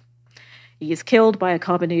is dead. He is killed by a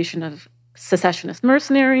combination of secessionist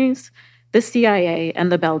mercenaries, the CIA,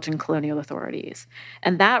 and the Belgian colonial authorities.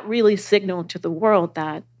 And that really signaled to the world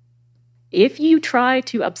that if you try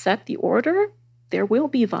to upset the order, there will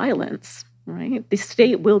be violence. Right? The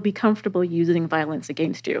state will be comfortable using violence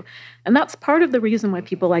against you. And that's part of the reason why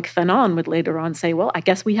people like Fanon would later on say, well, I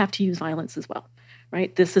guess we have to use violence as well.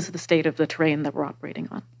 Right? This is the state of the terrain that we're operating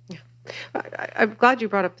on. Yeah. I'm glad you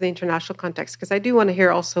brought up the international context, because I do want to hear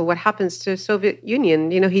also what happens to Soviet Union.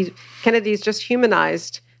 Kennedy's just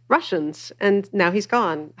humanized Russians, and now he's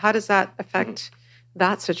gone. How does that affect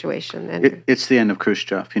that situation? And it's the end of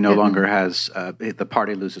Khrushchev. He no longer has, the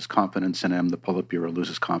party loses confidence in him, the Politburo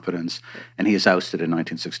loses confidence, and he is ousted in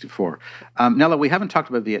 1964. Nella, we haven't talked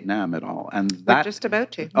about Vietnam at all. And we're just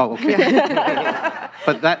about to. Oh, okay.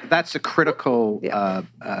 But that's a critical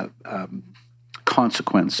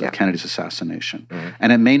consequence of Kennedy's assassination.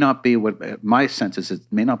 And it may not be what, my sense is, it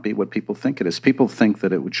may not be what people think it is. People think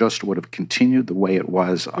that it would have continued the way it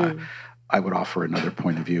was. I would offer another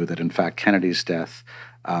point of view that, in fact, Kennedy's death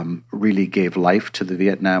really gave life to the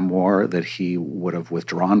Vietnam War, that he would have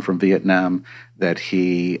withdrawn from Vietnam, that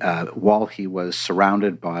he, while he was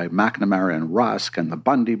surrounded by McNamara and Rusk and the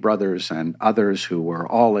Bundy brothers and others who were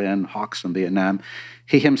all in, hawks in Vietnam,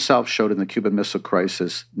 he himself showed in the Cuban Missile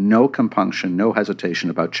Crisis no compunction, no hesitation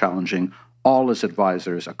about challenging all his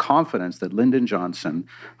advisors, a confidence that Lyndon Johnson,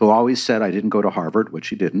 who always said, I didn't go to Harvard, which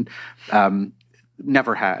he didn't,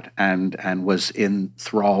 never had, and was in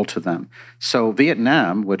thrall to them. So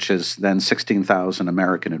Vietnam, which is then 16,000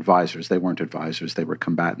 American advisors, they weren't advisors, they were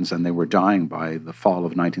combatants, and they were dying by the fall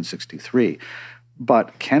of 1963.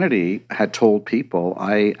 But Kennedy had told people,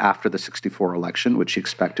 after the 64 election, which he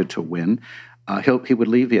expected to win, he would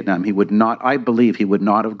leave Vietnam. He would not, I believe he would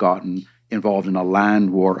not have gotten involved in a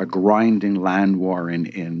land war, a grinding land war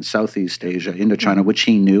in Southeast Asia, Indochina, which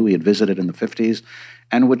he knew, he had visited in the 50s,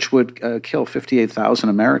 and which would kill 58,000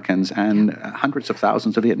 Americans and hundreds of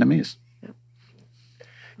thousands of Vietnamese.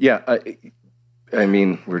 Yeah, I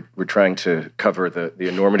mean, we're trying to cover the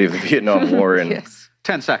enormity of the Vietnam War in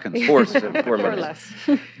 10 seconds. 4 minutes.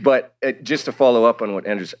 But just to follow up on what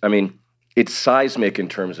Andrew's, I mean, it's seismic in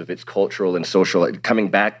terms of its cultural and social, coming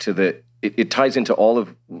back to it ties into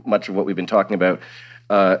much of what we've been talking about.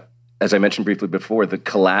 As I mentioned briefly before, the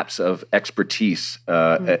collapse of expertise,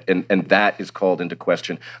 and that is called into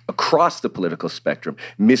question across the political spectrum.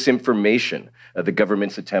 Misinformation, the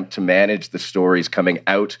government's attempt to manage the stories coming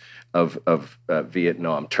out of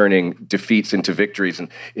Vietnam, turning defeats into victories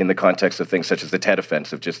in the context of things such as the Tet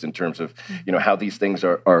Offensive, just in terms of how these things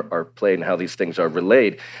are played and how these things are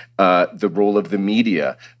relayed. The role of the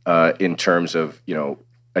media in terms of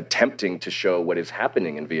attempting to show what is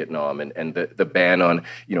happening in Vietnam and the ban on,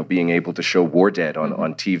 being able to show war dead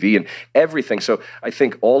on TV and everything. So I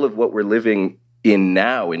think all of what we're living in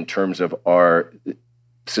now in terms of our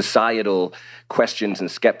societal questions and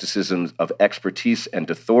skepticisms of expertise and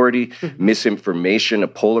authority, misinformation, a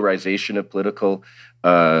polarization of political,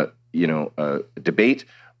 debate,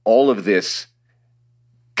 all of this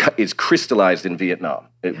is crystallized in Vietnam.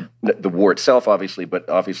 The war itself, obviously, but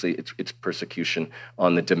obviously it's persecution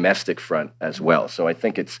on the domestic front as well. So I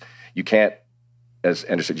think you can't, as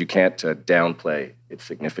Andrew said, you can't downplay its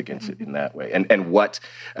significance in that way. And what,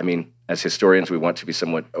 I mean, as historians, we want to be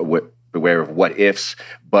somewhat aware of what ifs,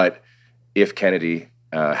 but if Kennedy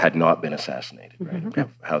had not been assassinated, right,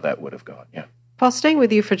 how that would have gone, Paul, staying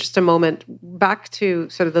with you for just a moment, back to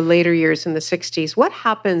sort of the later years in the 60s, what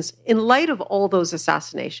happens in light of all those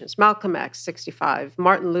assassinations? Malcolm X, 65,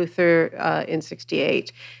 Martin Luther in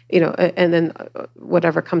 68, and then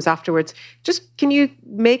whatever comes afterwards. Just can you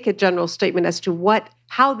make a general statement as to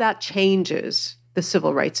how that changes the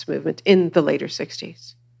civil rights movement in the later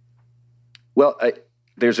 60s? Well,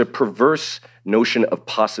 there's a perverse notion of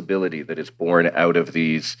possibility that is born out of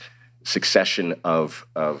these succession of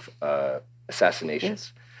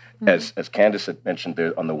assassinations. Yes. As Candace had mentioned,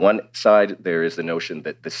 there, on the one side, there is the notion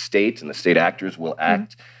that the state and the state actors will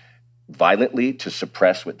act violently to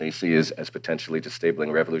suppress what they see as potentially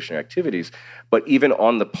disabling revolutionary activities. But even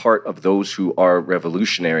on the part of those who are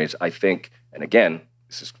revolutionaries, I think, and again,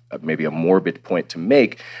 this is maybe a morbid point to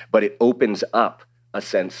make, but it opens up a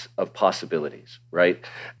sense of possibilities, right?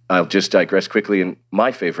 I'll just digress quickly in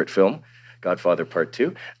my favorite film, Godfather Part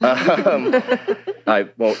 2. I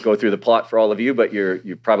won't go through the plot for all of you, but you're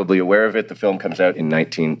probably aware of it. The film comes out in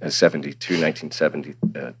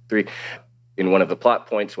 1973. In one of the plot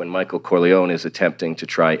points, when Michael Corleone is attempting to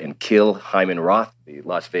try and kill Hyman Roth, the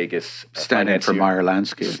Las Vegas stand-in for Meyer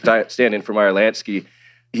Lansky. Stand-in for Meyer Lansky,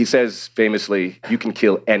 he says famously, "You can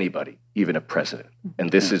kill anybody, even a president."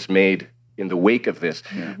 And this is made in the wake of this.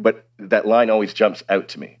 Yeah. But that line always jumps out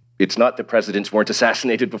to me. It's not that presidents weren't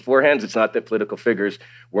assassinated beforehand. It's not that political figures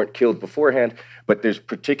weren't killed beforehand. But there's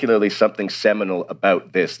particularly something seminal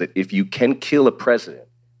about this, that if you can kill a president,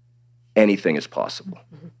 anything is possible.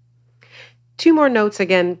 Mm-hmm. Two more notes,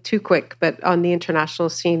 again, too quick, but on the international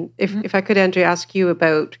scene. If I could, Andrea, ask you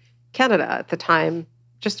about Canada at the time,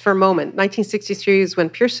 just for a moment. 1963 is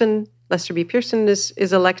when Lester B. Pearson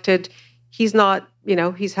is elected. He's not,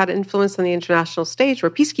 he's had influence on the international stage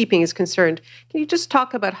where peacekeeping is concerned. Can you just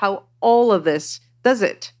talk about how all of this, does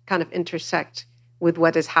it kind of intersect with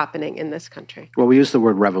what is happening in this country? Well, we used the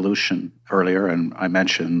word revolution earlier, and I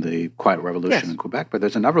mentioned the Quiet Revolution in Quebec, but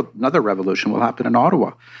there's another revolution will happen in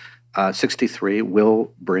Ottawa. 63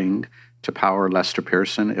 will bring to power Lester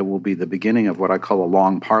Pearson. It will be the beginning of what I call a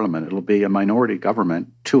long parliament. It'll be a minority government,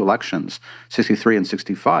 2 elections, 63 and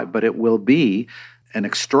 65, but it will be an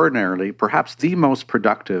extraordinarily, perhaps the most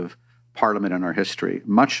productive parliament in our history.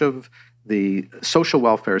 Much of the social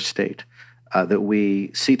welfare state that we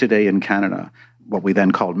see today in Canada, what we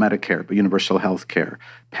then called Medicare, but universal health care,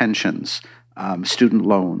 pensions, student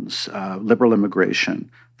loans, liberal immigration,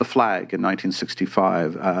 the flag in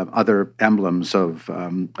 1965, other emblems of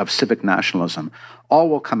civic nationalism, all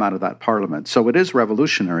will come out of that parliament. So it is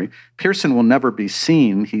revolutionary. Pearson will never be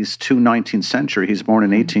seen. He's too 19th century. He's born in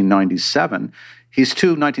 1897. He's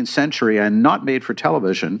too 19th century and not made for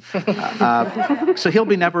television. So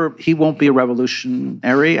he won't be a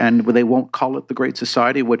revolutionary, and they won't call it the Great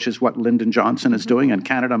Society, which is what Lyndon Johnson is doing. And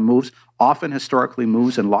Canada often historically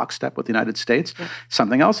moves in lockstep with the United States. Yeah.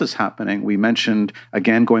 Something else is happening. We mentioned,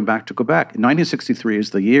 again, going back to Quebec, 1963 is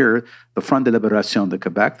the year the Front de Libération de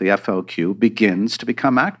Québec, the FLQ, begins to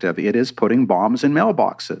become active. It is putting bombs in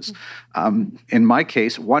mailboxes. In my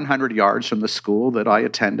case, 100 yards from the school that I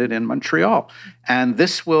attended in Montreal. And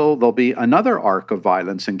there'll be another arc of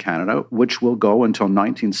violence in Canada, which will go until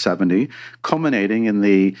 1970, culminating in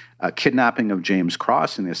the kidnapping of James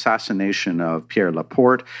Cross and the assassination of Pierre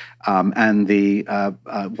Laporte, and the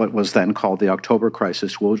what was then called the October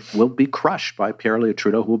Crisis will be crushed by Pierre-Elliott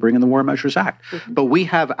Trudeau, who will bring in the War Measures Act. Mm-hmm. But we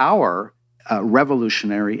have our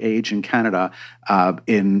revolutionary age in Canada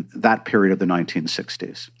in that period of the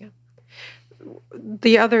 1960s. Yeah.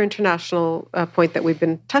 The other international point that we've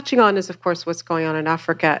been touching on is, of course, what's going on in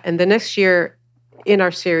Africa. And the next year in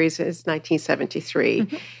our series is 1973.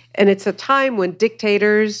 Mm-hmm. And it's a time when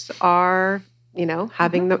dictators are,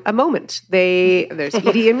 having a moment. There's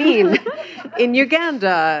Idi Amin in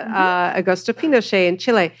Uganda, Augusto Pinochet in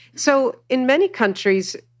Chile. So in many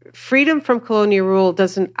countries, freedom from colonial rule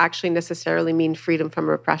doesn't actually necessarily mean freedom from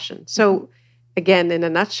repression. So again, in a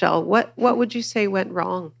nutshell, what would you say went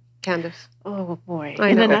wrong, Candace? Oh, boy.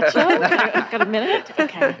 In a nutshell? Got a minute?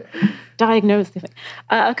 Okay. Diagnose the thing.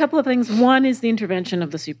 A couple of things. One is the intervention of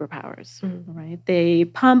the superpowers, right? They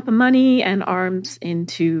pump money and arms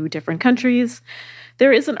into different countries.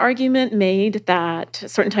 There is an argument made that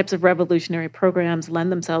certain types of revolutionary programs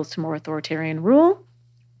lend themselves to more authoritarian rule.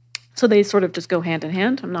 So they sort of just go hand in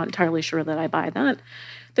hand. I'm not entirely sure that I buy that.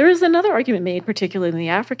 There is another argument made, particularly in the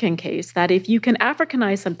African case, that if you can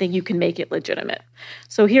Africanize something, you can make it legitimate.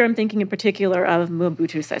 So here I'm thinking in particular of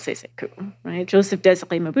Mobutu Sese Seko, right? Joseph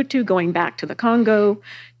Désiré Mobutu, going back to the Congo,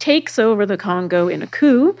 takes over the Congo in a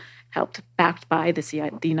coup, backed by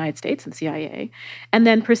the United States and CIA, and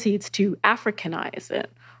then proceeds to Africanize it.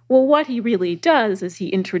 Well, what he really does is he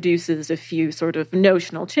introduces a few sort of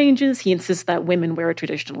notional changes. He insists that women wear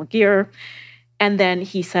traditional gear. And then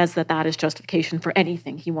he says that that is justification for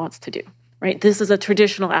anything he wants to do, right? This is a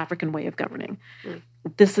traditional African way of governing.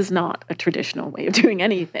 This is not a traditional way of doing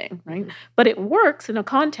anything, right? But it works in a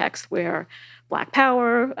context where Black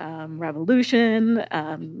Power, revolution,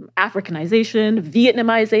 Africanization,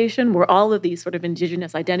 Vietnamization, where all of these sort of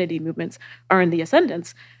indigenous identity movements are in the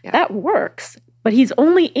ascendance. Yeah. That works, but he's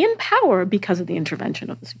only in power because of the intervention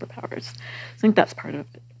of the superpowers. I think that's part of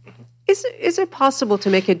it. Is it possible to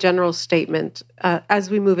make a general statement as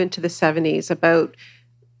we move into the 70s about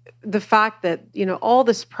the fact that, all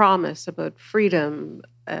this promise about freedom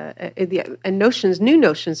and new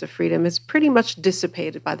notions of freedom is pretty much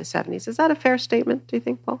dissipated by the 70s? Is that a fair statement, do you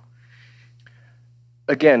think, Paul?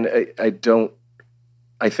 again,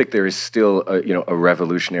 I think there is still a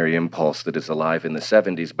revolutionary impulse that is alive in the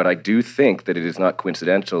 70s, but I do think that it is not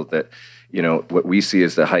coincidental that, what we see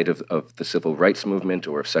as the height of the civil rights movement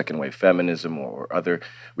or of second wave feminism or other,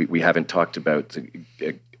 we haven't talked about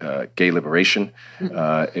gay liberation,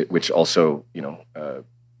 which also,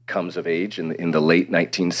 comes of age in the late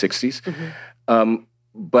 1960s. Mm-hmm.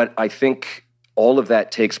 But I think all of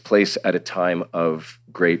that takes place at a time of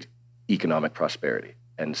great economic prosperity.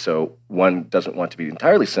 And so one doesn't want to be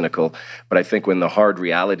entirely cynical, but I think when the hard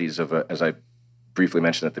realities of, as I briefly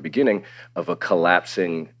mentioned at the beginning, of a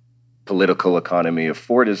collapsing political economy of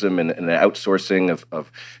Fordism and the outsourcing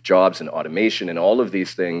of jobs and automation and all of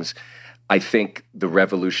these things, I think the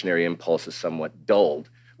revolutionary impulse is somewhat dulled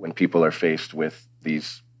when people are faced with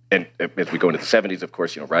these, and as we go into the 70s, of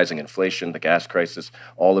course, rising inflation, the gas crisis,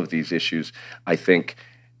 all of these issues. I think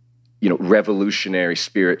revolutionary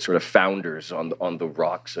spirit sort of founders on the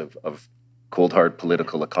rocks of cold, hard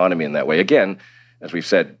political economy in that way. Again, as we've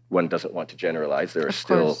said, one doesn't want to generalize. There are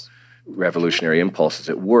still revolutionary impulses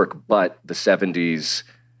at work, but the 70s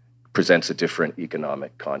presents a different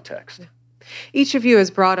economic context. Each of you has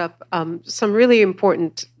brought up some really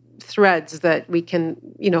important threads that we can,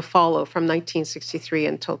 follow from 1963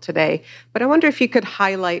 until today. But I wonder if you could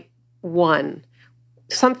highlight one,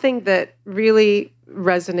 something that really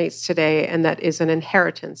resonates today and that is an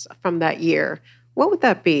inheritance from that year. What would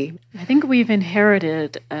that be? I think we've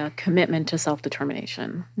inherited a commitment to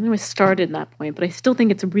self-determination. I know I started at that point, but I still think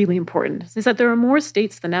it's really important. Is that there are more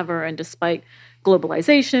states than ever, and despite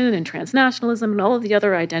globalization and transnationalism and all of the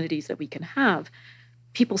other identities that we can have,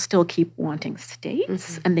 people still keep wanting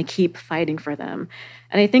states, and they keep fighting for them.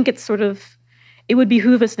 And I think it would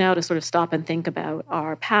behoove us now to sort of stop and think about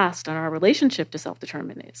our past and our relationship to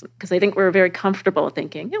self-determinism, because I think we're very comfortable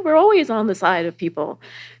thinking, we're always on the side of people,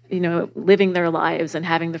 living their lives and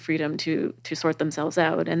having the freedom to sort themselves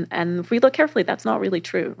out. And if we look carefully, that's not really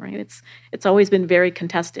true, right? It's always been very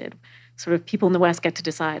contested. Sort of people in the West get to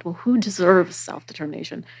decide, well, who deserves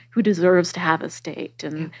self-determination? Who deserves to have a state?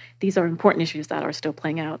 And these are important issues that are still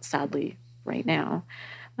playing out, sadly, right now.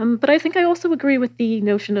 But I think I also agree with the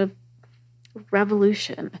notion of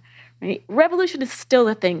revolution, right? Revolution is still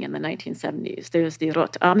a thing in the 1970s. There's the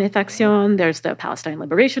Rot Amit Action, there's the Palestine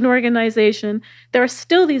Liberation Organization. There are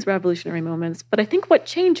still these revolutionary moments, but I think what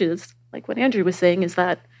changes, like what Andrew was saying, is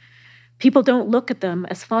that people don't look at them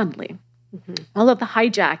as fondly. All of the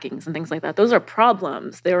hijackings and things like that, those are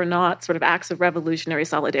problems. They are not sort of acts of revolutionary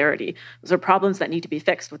solidarity. Those are problems that need to be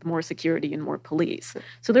fixed with more security and more police.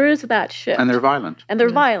 So there is that shift. And they're violent. And they're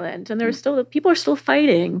violent. And there's still, people are still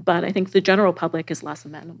fighting, but I think the general public is less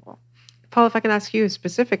amenable. Paul, if I can ask you a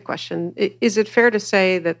specific question, is it fair to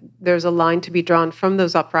say that there's a line to be drawn from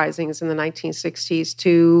those uprisings in the 1960s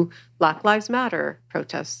to Black Lives Matter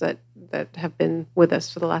protests that have been with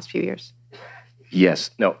us for the last few years? Yes.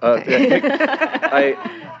 No. I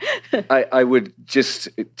would just,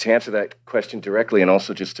 to answer that question directly and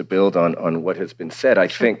also just to build on what has been said, I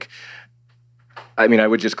think, I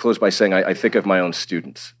would just close by saying I think of my own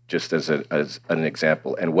students just as an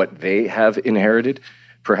example, and what they have inherited,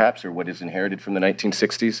 perhaps, or what is inherited from the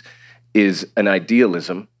 1960s, is an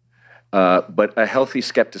idealism, but a healthy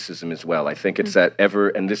skepticism as well. I think it's that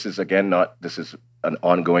and this is, again, this is an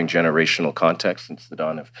ongoing generational context since the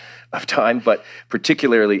dawn of time, but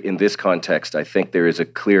particularly in this context, I think there is a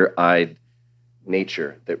clear-eyed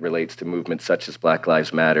nature that relates to movements such as Black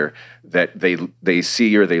Lives Matter, that they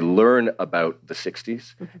see or they learn about the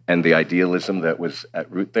 60s and the idealism that was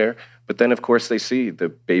at root there. But then, of course, they see the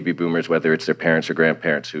baby boomers, whether it's their parents or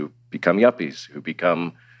grandparents, who become yuppies, who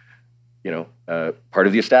become part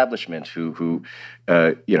of the establishment, who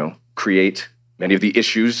create many of the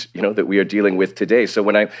issues, that we are dealing with today. So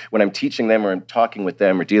when I'm teaching them or I'm talking with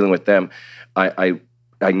them or dealing with them, I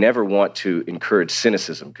never want to encourage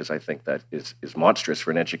cynicism, because I think that is monstrous for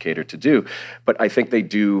an educator to do. But I think they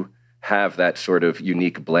do have that sort of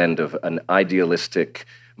unique blend of an idealistic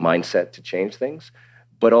mindset to change things,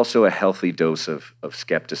 but also a healthy dose of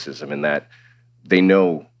skepticism, in that they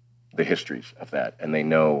know the histories of that, and they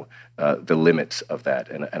know the limits of that.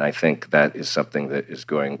 And I think that is something that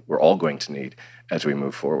we're all going to need as we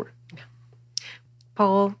move forward.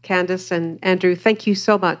 Paul, Candace, and Andrew, thank you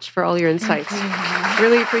so much for all your insights.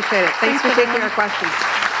 Really appreciate it. Thanks for taking our questions.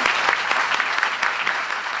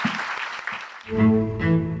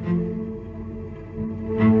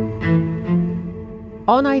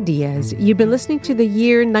 On Ideas, you've been listening to the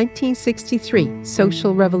year 1963,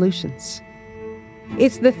 Social Revolutions.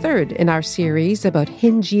 It's the third in our series about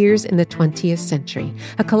Hinge Years in the 20th Century,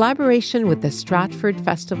 a collaboration with the Stratford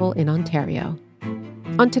Festival in Ontario.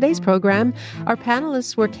 On today's program, our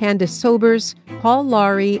panelists were Candace Sobers, Paul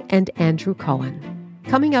Laurie, and Andrew Cohen.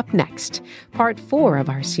 Coming up next, part 4 of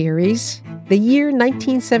our series, the year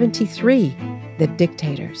 1973, The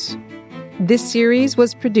Dictators. This series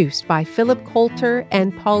was produced by Philip Coulter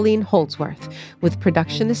and Pauline Holdsworth, with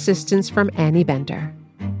production assistance from Annie Bender.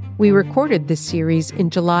 We recorded this series in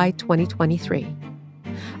July 2023.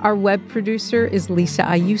 Our web producer is Lisa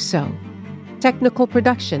Ayuso. Technical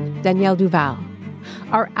production, Danielle Duval.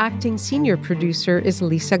 Our acting senior producer is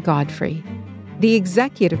Lisa Godfrey. The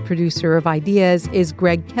executive producer of Ideas is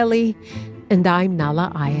Greg Kelly, and I'm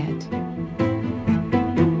Nala Ayed.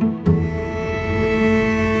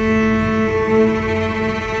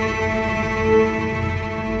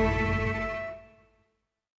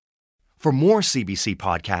 For more CBC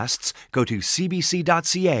podcasts, go to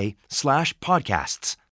cbc.ca/podcasts.